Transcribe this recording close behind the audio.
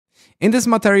In this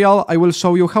material, I will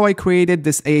show you how I created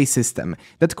this AI system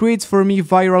that creates for me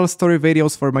viral story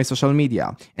videos for my social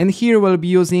media. And here we'll be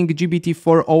using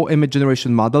GPT-4o image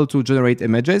generation model to generate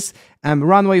images,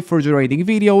 Runway for generating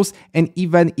videos, and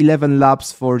even 11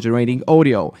 Labs for generating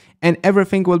audio. And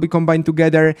everything will be combined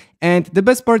together. And the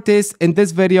best part is, in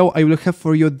this video, I will have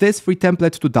for you this free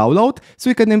template to download, so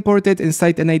you can import it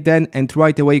inside n8n and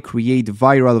right away create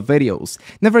viral videos.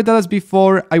 Nevertheless,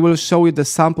 before, I will show you the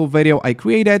sample video I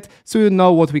created, so you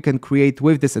know what we can create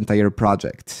with this entire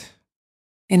project.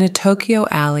 In a Tokyo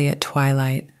alley at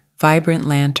twilight, vibrant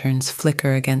lanterns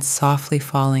flicker against softly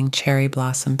falling cherry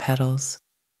blossom petals.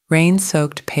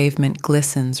 Rain-soaked pavement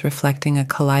glistens, reflecting a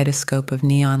kaleidoscope of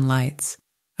neon lights.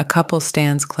 A couple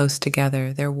stands close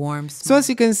together, their warm... So as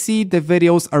you can see, the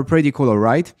videos are pretty cool,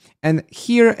 right? And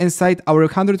here inside our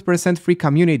 100% free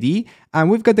community,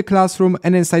 we've got the classroom,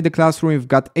 and inside the classroom we've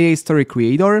got AI Story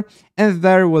Creator, and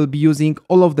there we'll be using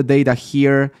all of the data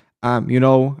here,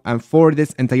 for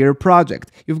this entire project.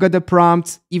 You've got the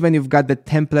prompts, even you've got the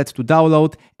template to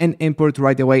download and import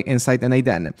right away inside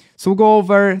n8n. So go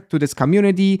over to this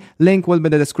community, link will be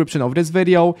in the description of this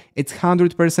video. It's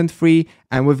 100% free,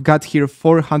 and we've got here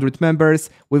 400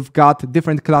 members. We've got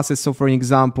different classes, so for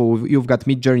example, you've got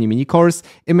Midjourney mini course,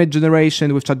 image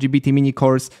generation with ChatGPT mini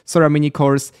course, Sora mini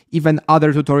course, even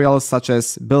other tutorials such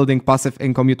as building passive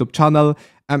income YouTube channel.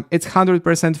 It's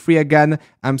 100% free again,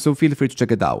 so feel free to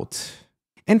check it out.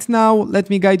 And now, let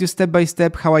me guide you step by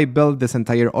step how I built this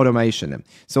entire automation.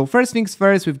 So first things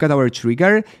first, we've got our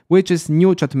trigger, which is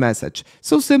new chat message.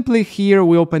 So simply here,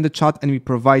 we open the chat and we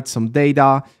provide some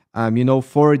data,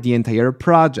 for the entire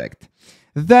project.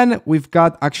 Then we've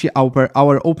got actually our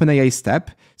OpenAI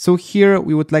step. So here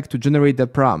we would like to generate the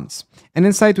prompts. And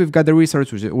inside we've got the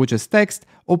resource, which is text,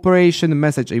 operation,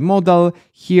 message a model.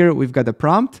 Here we've got the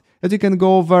prompt that you can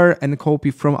go over and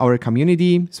copy from our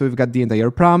community. So we've got the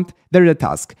entire prompt. There's the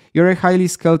task. You're a highly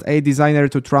skilled AI designer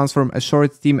to transform a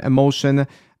short theme, emotion,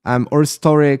 or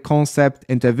story concept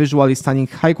into a visually stunning,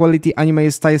 high-quality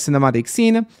anime-style cinematic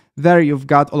scene. There you've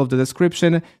got all of the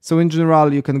description. So in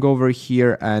general, you can go over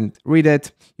here and read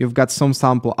it. You've got some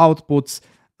sample outputs.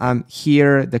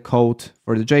 Here, the code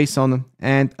for the JSON,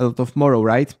 and a lot of more,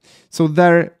 right? So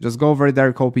there, just go over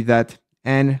there, copy that,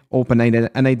 and open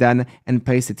n8n and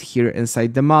paste it here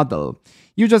inside the model.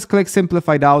 You just click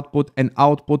simplified output and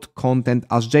output content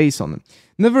as JSON.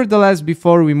 Nevertheless,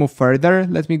 before we move further,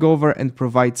 let me go over and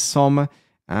provide some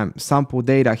sample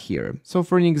data here. So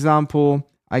for an example,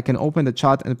 I can open the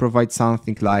chat and provide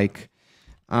something like,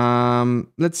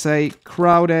 let's say,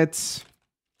 crowded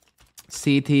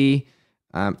city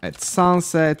at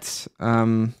sunset,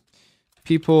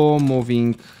 people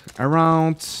moving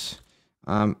around.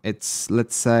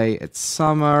 Let's say it's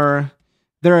summer.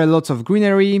 There are lots of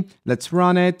greenery. Let's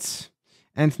run it.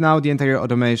 And now the entire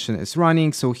automation is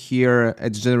running. So here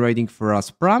it's generating for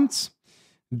us prompts.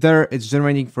 There it's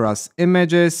generating for us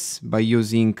images by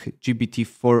using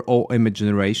GPT-4o image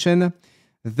generation.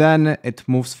 Then it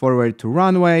moves forward to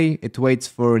runway. It waits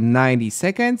for 90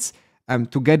 seconds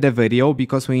to get the video,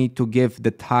 because we need to give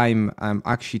the time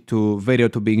actually to video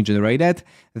to being generated.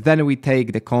 Then we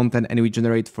take the content and we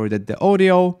generate for that the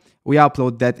audio. We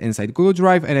upload that inside Google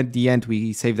Drive, and at the end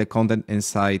we save the content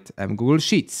inside Google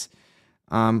Sheets.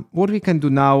 What we can do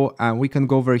now, we can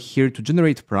go over here to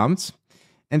generate prompts.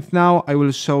 And now I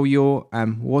will show you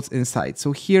what's inside.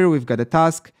 So here we've got a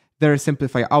task. There,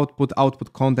 simplify output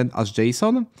content as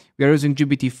JSON. We are using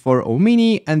GPT-4o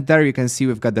mini, and there you can see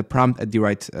we've got the prompt at the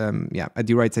right, at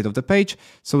the right side of the page.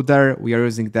 So there we are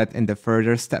using that in the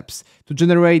further steps to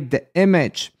generate the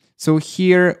image. So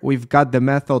here we've got the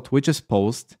method, which is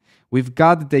post. We've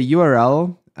got the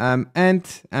URL, and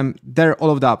there are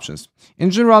all of the options. In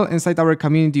general, inside our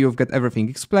community, you've got everything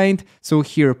explained. So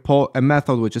here, a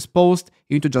method which is post.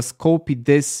 You need to just copy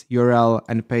this URL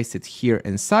and paste it here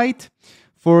inside.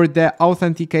 For the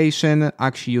authentication,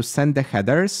 actually you send the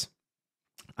headers.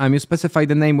 You specify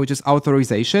the name, which is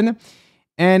authorization.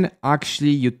 And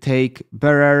actually you take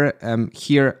bearer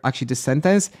here, actually the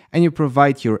sentence, and you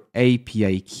provide your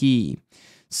API key.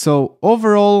 So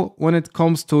overall, when it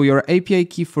comes to your API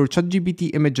key for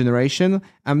ChatGPT image generation,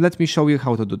 let me show you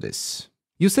how to do this.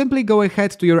 You simply go ahead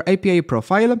to your API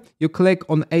profile, you click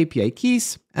on API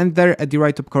keys, and there at the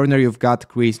right top corner you've got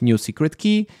create new secret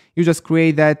key. You just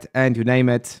create that and you name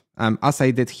it, as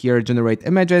I did here, generate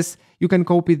images. You can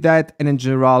copy that, and in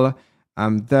general,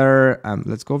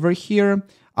 let's go over here.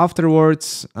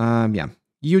 Afterwards,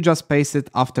 you just paste it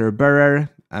after bearer,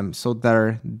 so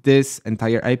there, this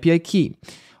entire API key.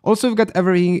 Also, we've got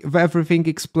everything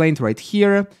explained right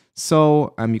here,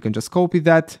 so you can just copy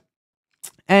that.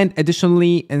 And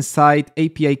additionally, inside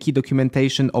API key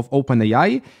documentation of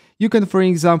OpenAI, you can, for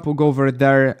example, go over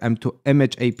there to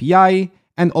image API,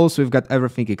 and also we've got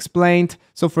everything explained.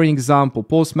 So for example,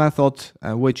 post method,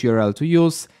 which URL to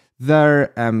use,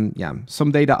 there,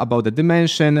 some data about the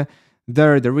dimension,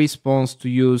 there the response to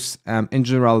use, in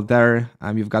general there,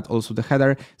 you've got also the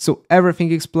header. So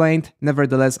everything explained.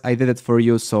 Nevertheless, I did it for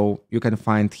you, so you can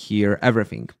find here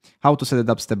everything, how to set it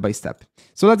up step by step.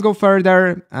 So let's go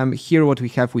further. Here what we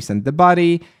have, we send the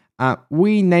body.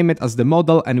 We name it as the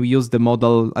model, and we use the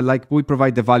model, like we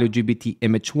provide the value GPT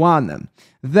image 1.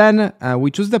 Then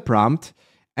we choose the prompt,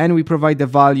 and we provide the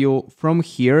value from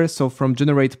here, so from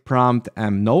generate prompt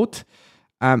node.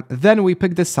 Then we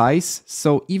pick the size.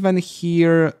 So even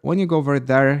here, when you go over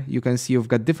there, you can see you've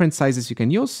got different sizes you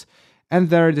can use. And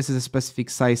there, this is a specific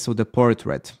size, so the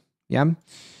portrait. Yeah.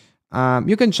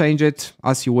 You can change it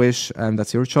as you wish, and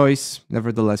that's your choice.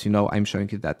 Nevertheless, I'm showing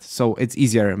you that. So it's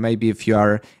easier, maybe if you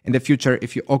are in the future,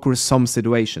 if you occur some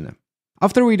situation.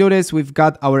 After we do this, we've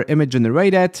got our image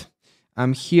generated.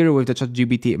 Here with the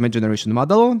ChatGPT image generation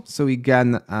model. So we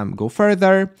can go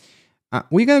further.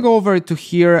 We're going to go over to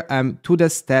here to the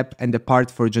step and the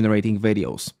part for generating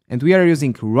videos. And we are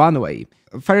using Runway.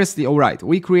 Firstly, all right,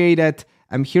 we created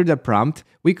here the prompt.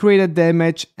 We created the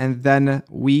image, and then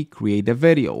we create the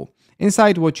video.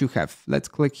 Inside what you have, let's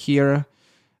click here.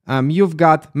 You've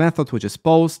got method, which is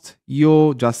post.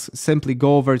 You just simply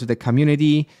go over to the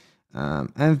community,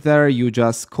 and there you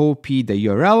just copy the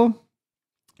URL.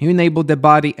 You enable the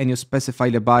body, and you specify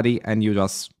the body, and you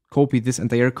just copy this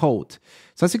entire code.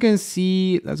 So as you can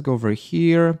see, let's go over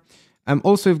here.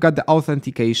 Also, we've got the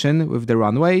authentication with the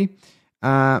Runway.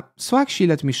 So actually,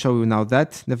 let me show you now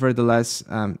that. Nevertheless,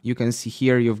 you can see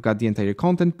here you've got the entire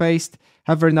content paste.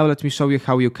 However, now let me show you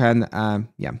how you can,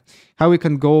 how you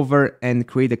can go over and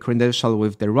create a credential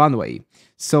with the Runway.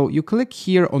 So you click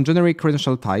here on generate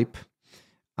credential type.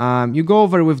 You go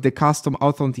over with the custom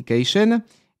authentication,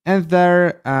 and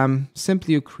there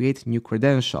simply you create new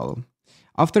credential.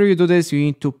 After you do this, you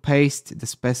need to paste the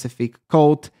specific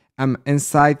code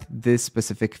inside this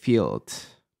specific field.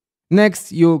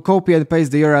 Next, you copy and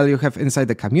paste the URL you have inside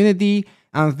the community,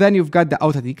 and then you've got the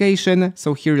authentication.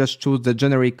 So here just choose the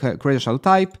generic credential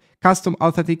type, custom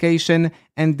authentication,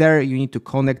 and there you need to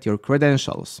connect your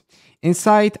credentials.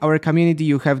 Inside our community,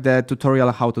 you have the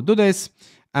tutorial how to do this.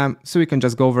 So you can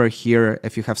just go over here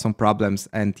if you have some problems,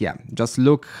 and just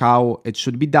look how it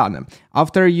should be done.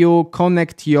 After you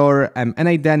connect your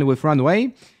n8n with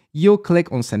Runway, you click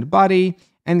on send body,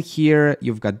 and here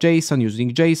you've got JSON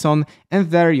using JSON, and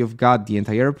there you've got the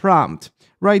entire prompt.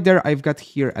 Right there, I've got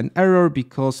here an error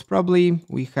because probably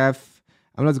we have,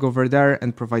 let's go over there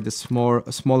and provide a small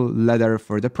letter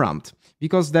for the prompt,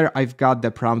 because there I've got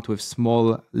the prompt with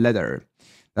small letter.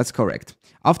 That's correct.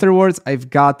 Afterwards, I've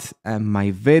got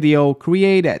my video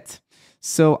created.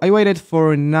 So I waited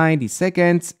for 90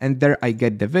 seconds, and there I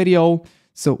get the video.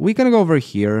 So we can go over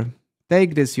here,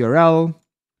 take this URL,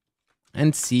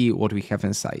 and see what we have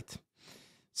inside.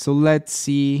 So let's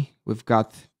see, we've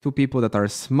got two people that are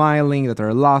smiling, that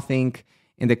are laughing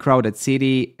in the crowded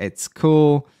city. It's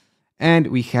cool. And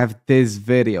we have this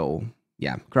video.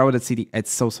 Yeah, crowded city,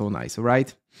 it's so nice,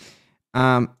 right?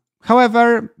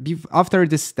 However, after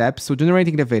this step, so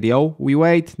generating the video, we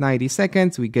wait 90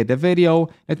 seconds, we get the video.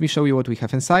 Let me show you what we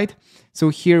have inside. So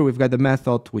here we've got the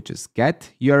method, which is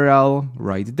get URL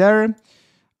right there.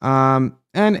 And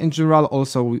in general,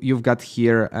 also, you've got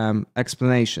here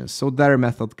explanations. So there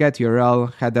method get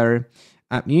URL, header.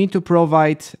 You need to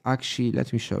provide, actually,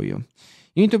 let me show you.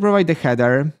 You need to provide the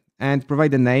header and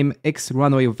provide the name X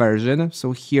Runway version.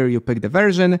 So here you pick the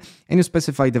version and you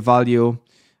specify the value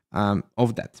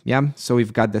of that. Yeah, so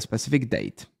we've got the specific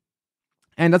date.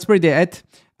 And that's pretty it.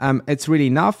 It's really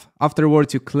enough.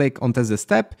 Afterwards, you click on test the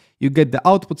step, you get the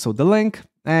output, so the link,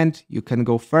 and you can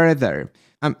go further.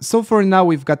 So for now,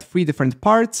 we've got 3 different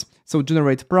parts. So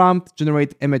generate prompt,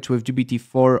 generate image with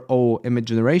GPT-4o image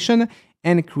generation,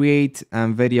 and create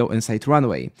video inside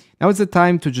Runway. Now it's the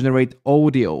time to generate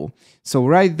audio. So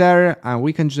right there,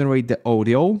 we can generate the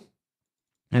audio.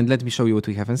 And let me show you what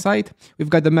we have inside. We've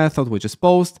got the method, which is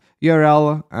post,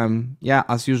 URL.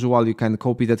 As usual, you can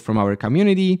copy that from our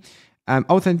community.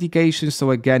 Authentication,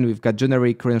 so again, we've got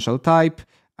generic credential type.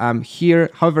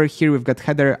 However, here we've got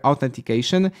header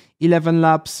authentication, 11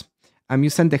 laps. You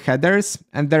send the headers,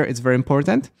 and there it's very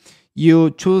important.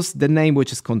 You choose the name,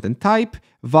 which is content type,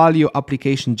 value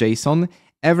application JSON.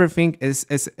 Everything is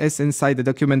inside the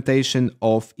documentation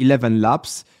of 11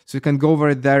 labs. So you can go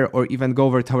over there or even go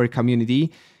over to our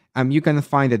community. You can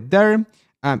find it there.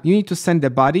 You need to send the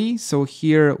body. So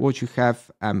here what you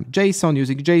have, JSON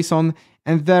using JSON,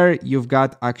 And there you've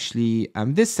got actually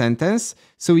this sentence.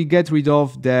 So we get rid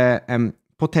of the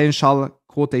potential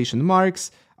quotation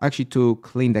marks actually to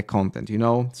clean the content, you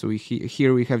know. So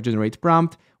here we have generate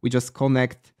prompt. We just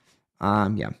connect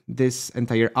this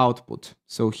entire output.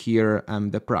 So here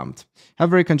the prompt.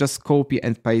 However, you can just copy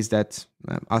and paste that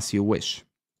as you wish.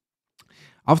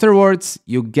 Afterwards,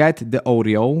 you get the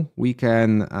audio. We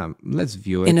can, let's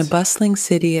view it. In a bustling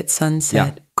city at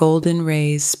sunset, golden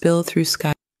rays spill through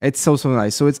sky. It's so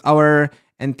nice. So it's our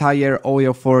entire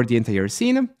audio for the entire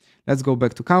scene. Let's go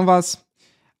back to Canvas.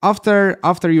 After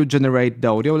you generate the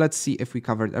audio, let's see if we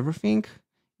covered everything.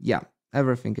 Yeah,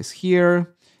 everything is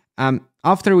here.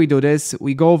 After we do this,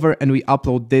 we go over and we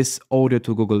upload this audio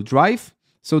to Google Drive.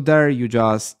 So there you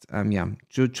just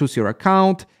choose your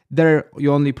account. There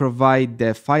you only provide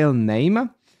the file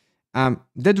name,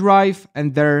 the drive,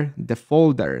 and there the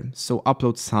folder. So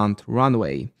upload sound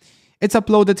runway. It's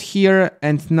uploaded here,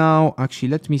 and now actually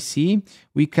let me see.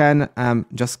 We can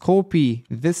just copy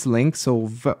this link, so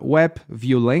web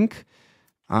view link,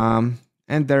 and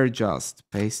there just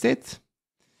paste it.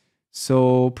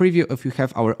 So preview if you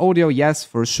have our audio. Yes,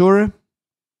 for sure.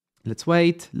 Let's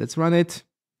wait. Let's run it.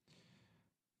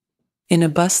 In a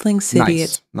bustling city.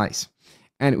 Nice.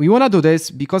 And we want to do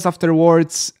this because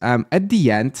afterwards, at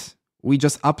the end, we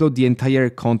just upload the entire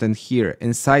content here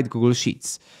inside Google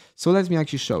Sheets. So let me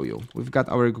actually show you. We've got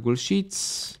our Google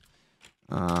Sheets.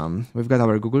 And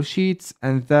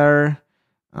there,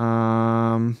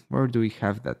 where do we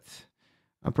have that?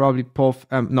 Probably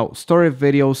story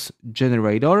videos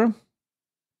generator.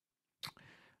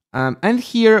 And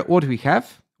here, what we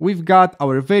have, we've got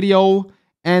our video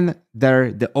and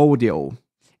there the audio.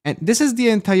 And this is the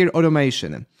entire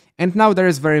automation. And now there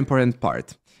is a very important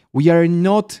part. We are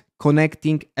not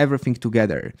connecting everything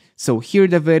together. So here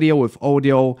the video with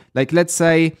audio, like let's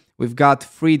say we've got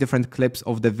 3 different clips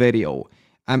of the video.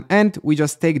 And we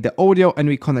just take the audio and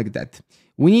we connect that.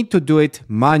 We need to do it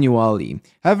manually.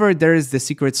 However, there is the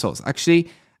secret sauce. Actually,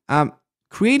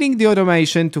 creating the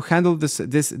automation to handle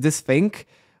this thing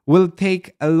will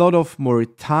take a lot of more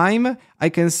time. I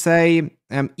can say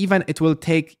even it will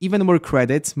take even more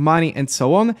credits, money, and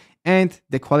so on, and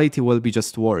the quality will be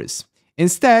just worse.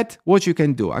 Instead, what you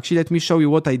can do, actually, let me show you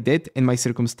what I did in my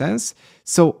circumstance.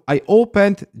 So I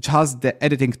opened just the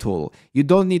editing tool. You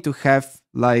don't need to have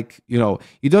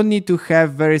you don't need to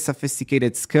have very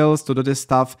sophisticated skills to do this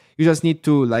stuff. You just need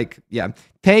to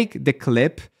take the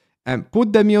clip and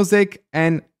put the music,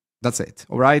 and that's it.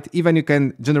 All right. Even you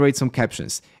can generate some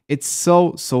captions. It's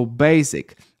so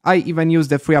basic. I even use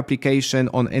the free application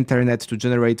on internet to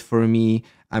generate for me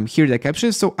here the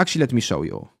captions. So actually, let me show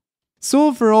you. So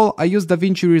overall, I use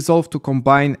DaVinci Resolve to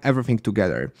combine everything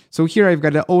together. So here I've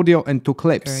got the audio and 2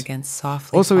 clips.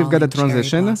 Also, we've got a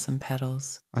transition, as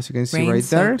you can see right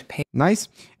there. Nice.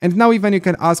 And now even you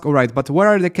can ask, all right, but where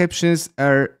are the captions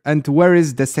and where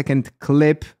is the second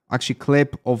clip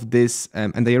of this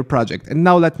entire project? And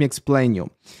now let me explain you.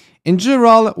 In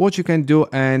general, what you can do,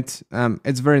 and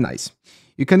it's very nice.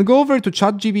 You can go over to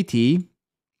ChatGPT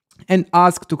and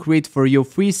ask to create for you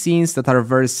 3 scenes that are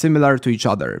very similar to each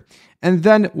other. And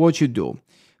then what you do.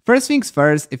 First things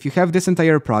first, if you have this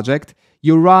entire project,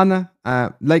 you run,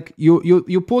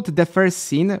 you put the first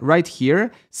scene right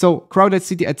here. So crowded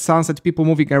city at sunset, people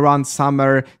moving around,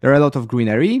 summer, there are a lot of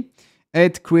greenery.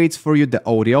 It creates for you the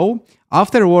audio.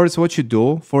 Afterwards, what you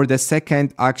do for the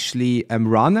second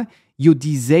run, you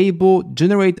disable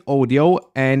generate audio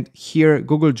and here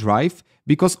Google Drive,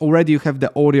 because already you have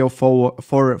the audio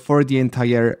for the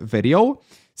entire video.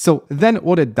 So then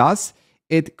what it does,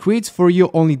 it creates for you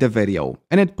only the video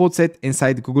and it puts it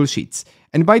inside Google Sheets.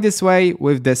 And by this way,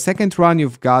 with the second run,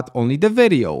 you've got only the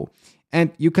video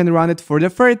and you can run it for the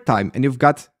third time and you've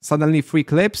got suddenly 3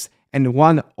 clips and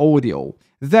 1 audio.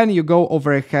 Then you go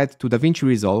over ahead to DaVinci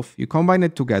Resolve, you combine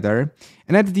it together,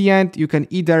 and at the end, you can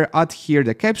either add here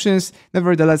the captions.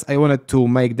 Nevertheless, I wanted to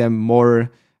make them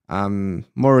more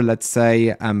let's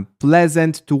say,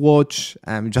 pleasant to watch,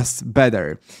 just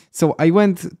better. So I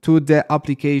went to the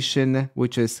application,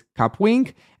 which is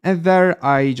Capwing, and there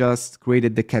I just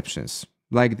created the captions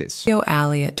like this.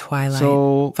 Alley at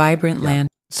twilight, vibrant land.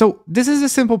 So this is a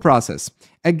simple process.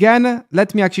 Again,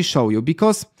 let me actually show you,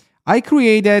 because I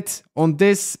created on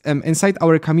this inside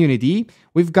our community.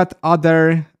 We've got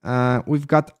other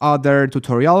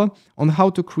tutorial on how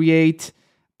to create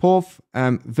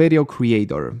POV video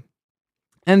creator.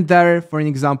 And there, for an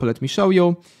example, let me show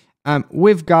you.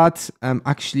 We've got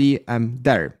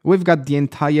we've got the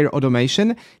entire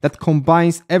automation that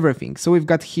combines everything. So we've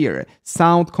got here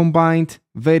sound combined,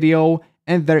 video,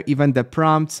 and there even the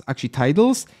prompts, actually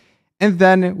titles. and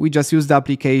then we just use the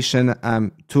application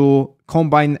to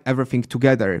combine everything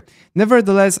together.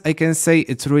 Nevertheless, I can say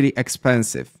it's really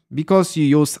expensive because you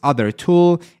use other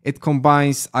tool. It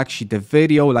combines actually the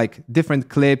video, like different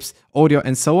clips, audio,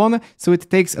 and so on. So it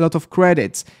takes a lot of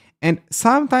credits. And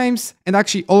sometimes, and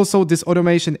actually also this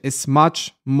automation is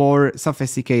much more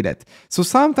sophisticated. So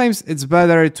sometimes it's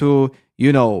better to,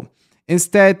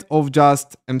 instead of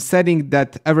just setting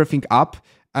that everything up,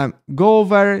 go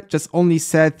over, just only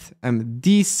set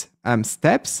these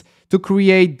steps to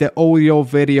create the audio,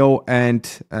 video, and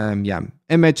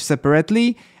image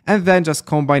separately, and then just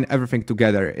combine everything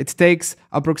together. It takes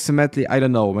approximately, I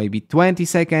don't know, maybe 20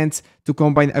 seconds to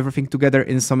combine everything together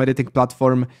in some editing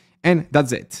platform, and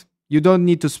that's it. You don't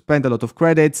need to spend a lot of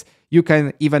credits. You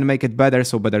can even make it better,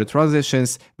 so better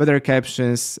transitions, better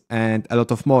captions, and a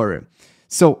lot of more.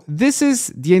 So this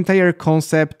is the entire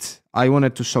concept I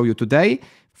wanted to show you today.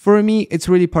 For me, it's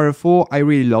really powerful. I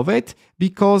really love it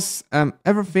because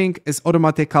everything is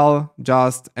automatical,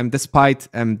 just despite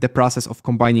the process of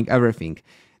combining everything.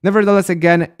 Nevertheless,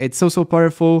 again, it's so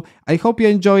powerful. I hope you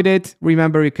enjoyed it.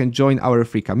 Remember, you can join our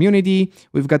free community.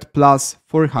 We've got plus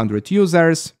 400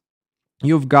 users.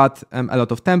 You've got a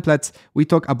lot of templates. We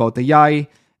talk about AI,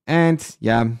 and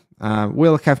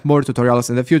we'll have more tutorials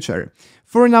in the future.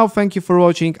 For now, thank you for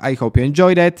watching. I hope you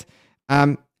enjoyed it.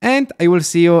 And I will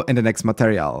see you in the next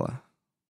material.